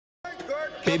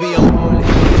Baby, I'm holy.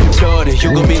 Shorty,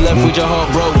 you gon' be left with your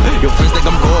heart broke. Your friends think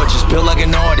I'm gorgeous, built like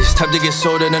an artist. Time to get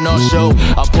sold in an art show.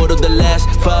 I pulled up the last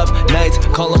 5 nights,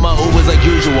 calling my Ubers like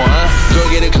usual, huh? Girl,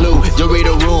 get a clue, you read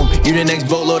a room. You the next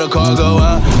boatload of cargo,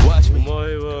 huh? Watch me.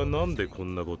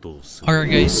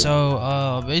 Alright guys,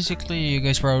 so basically you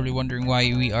guys probably wondering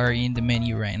why we are in the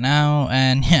menu right now,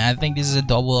 and yeah, I think this is a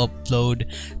double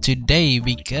upload today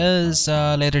because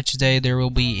later today there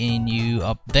will be a new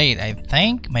update, I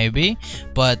think, maybe,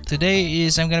 but today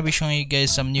is I'm gonna be showing you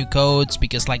guys some new codes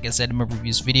because like I said in my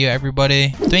previous video,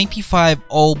 everybody, 25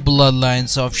 old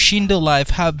bloodlines of Shindo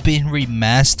Life have been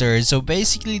remastered. So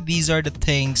basically these are the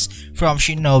things from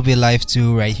Shinobi Life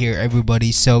 2 right here,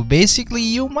 everybody. So basically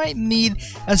you might need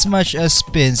as much as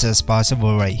spins as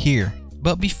possible right here.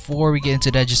 But before we get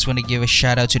into that, just want to give a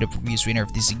shout out to the previous winner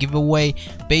of this giveaway.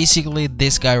 Basically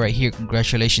this guy right here,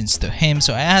 congratulations to him.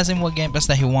 So I asked him what game pass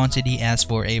that he wanted. He asked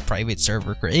for a private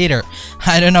server creator.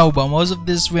 I don't know, but most of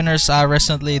these winners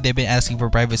recently they've been asking for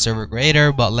private server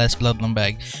creator but less bloodline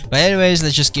bag. But anyways,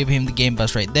 let's just give him the game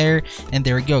pass right there, and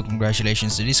there we go.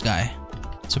 Congratulations to this guy.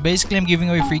 So basically I'm giving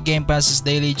away free game passes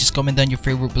daily. Just comment down your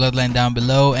favorite bloodline down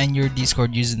below and your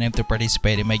Discord username to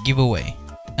participate in my giveaway.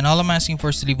 And all I'm asking for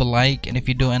is to leave a like, and if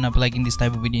you do end up liking this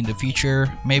type of video in the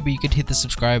future, maybe you could hit the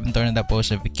subscribe and turn on that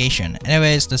post notification.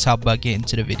 Anyways, let's hop back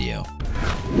into the video.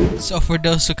 So for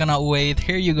those who cannot wait,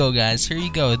 here you go guys, here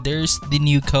you go. There's the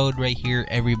new code right here,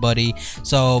 everybody.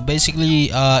 So basically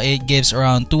it gives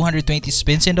around 220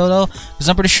 spins in total, because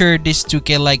I'm pretty sure this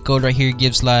 2k like code right here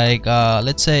gives like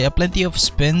let's say a plenty of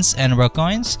spins and raw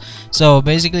coins. So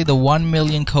basically the 1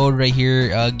 million code right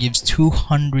here gives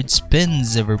 200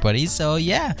 spins, everybody. So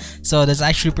yeah, so that's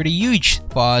actually pretty huge.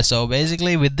 So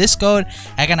basically with this code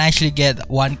I can actually get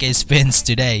 1k spins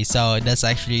today. So that's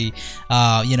actually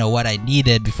you know what I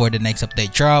needed before the next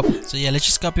update drop. So yeah, let's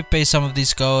just copy paste some of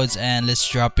these codes and let's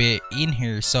drop it in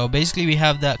here. So basically we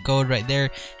have that code right there.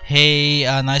 Hey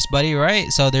nice buddy, right?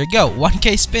 So there you go,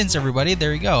 1k spins, everybody.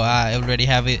 There you go. I already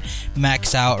have it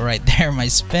maxed out right there, my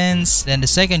spins. Then the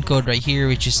second code right here,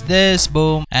 which is this,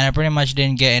 boom, and I pretty much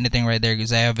didn't get anything right there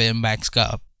because I have it maxed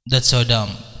up. That's so dumb.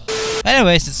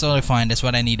 Anyways, it's totally fine. That's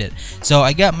what I needed. So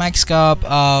I got max cap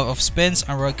of spins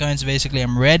and raw coins. Basically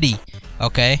I'm ready.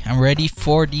 Okay, I'm ready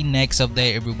for the next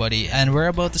update, everybody, and we're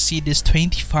about to see this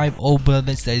 25 old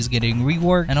bloodlines that is getting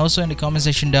reworked. And also in the comment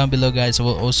section down below guys, I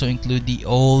will also include the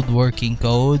old working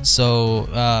codes. So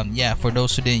yeah, for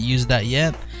those who didn't use that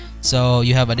yet, so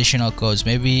you have additional codes.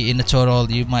 Maybe in the total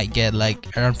you might get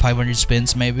like around 500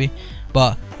 spins maybe,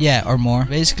 but yeah, or more.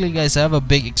 Basically guys, I have a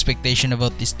big expectation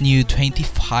about this new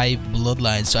 25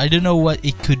 bloodlines. So I don't know what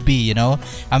it could be, you know.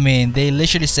 I mean, they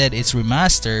literally said it's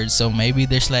remastered, so maybe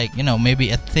there's like, you know, maybe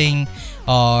a thing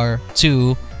or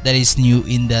two that is new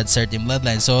in that certain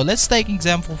bloodline. So let's take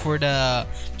example for the,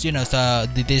 you know,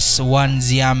 this one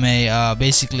Ziame,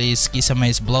 basically is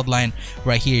Kisame's bloodline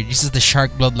right here. This is the shark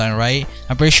bloodline, right?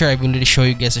 I'm pretty sure I will really show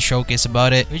you guys a showcase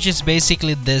about it, which is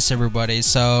basically this, everybody.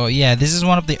 So yeah, this is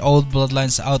one of the old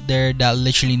bloodlines out there that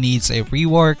literally needs a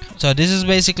rework. So this is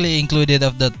basically included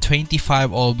of the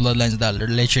 25 old bloodlines that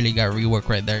literally got reworked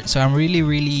right there. So I'm really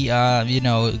you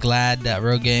know, glad that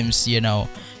Raw Games, you know,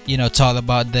 thought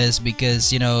about this,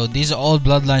 because you know these old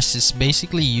bloodlines is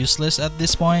basically useless at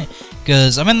this point.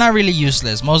 Because I mean, not really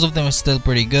useless, most of them are still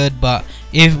pretty good, but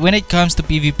if when it comes to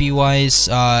PvP wise,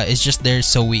 it's just they're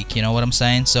so weak, you know what I'm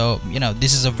saying? So you know,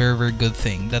 this is a very good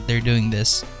thing that they're doing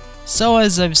this. So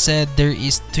as I've said, there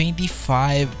is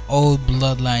 25 old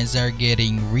bloodlines that are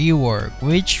getting reworked,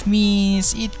 which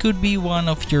means it could be one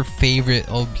of your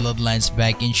favorite old bloodlines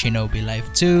back in Shinobi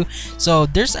Life 2. So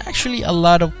there's actually a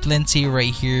lot of plenty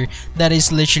right here that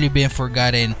is literally being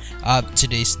forgotten up to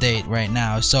this date right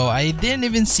now. So I didn't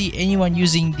even see anyone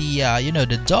using the you know,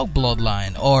 the dog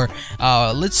bloodline, or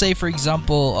let's say for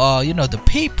example you know, the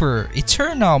paper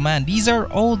eternal, man. These are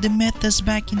all the metas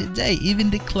back in the day. Even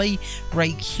the clay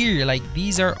right here, like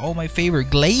these are all my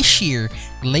favorite.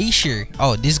 Glacier,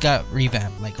 oh, this got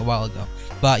revamped like a while ago.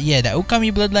 But yeah, the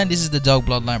Okami bloodline, this is the dog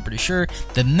bloodline, I'm pretty sure.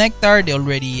 The Nectar, they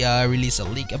already released a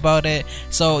leak about it.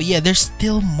 So yeah, there's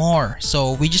still more,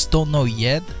 so we just don't know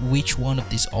yet which one of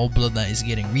these old bloodline is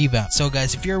getting revamped. So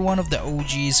guys, if you're one of the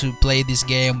OGs who played this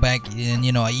game back in,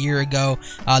 you know, a year ago,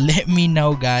 let me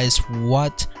know guys,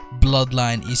 what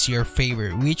bloodline is your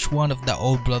favorite? Which one of the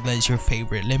old bloodlines is your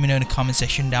favorite? Let me know in the comment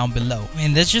section down below. I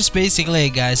mean, that's just basically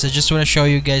it guys. I just want to show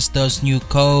you guys those new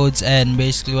codes, and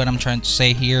basically what I'm trying to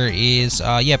say here is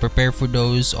yeah, prepare for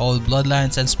those old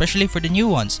bloodlines, and especially for the new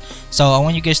ones. So I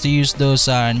want you guys to use those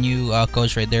new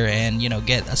codes right there, and you know,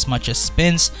 get as much as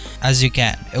spins as you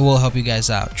can. It will help you guys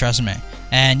out, trust me.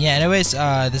 And yeah, anyways,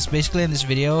 this is basically in this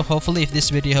video. Hopefully if this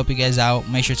video helped you guys out,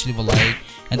 make sure to leave a like,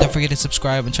 and don't forget to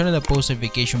subscribe and turn on the post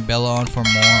notification bell on for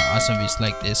more awesome videos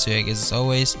like this. So yeah guys, as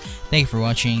always, thank you for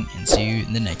watching and see you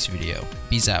in the next video.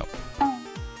 Peace out.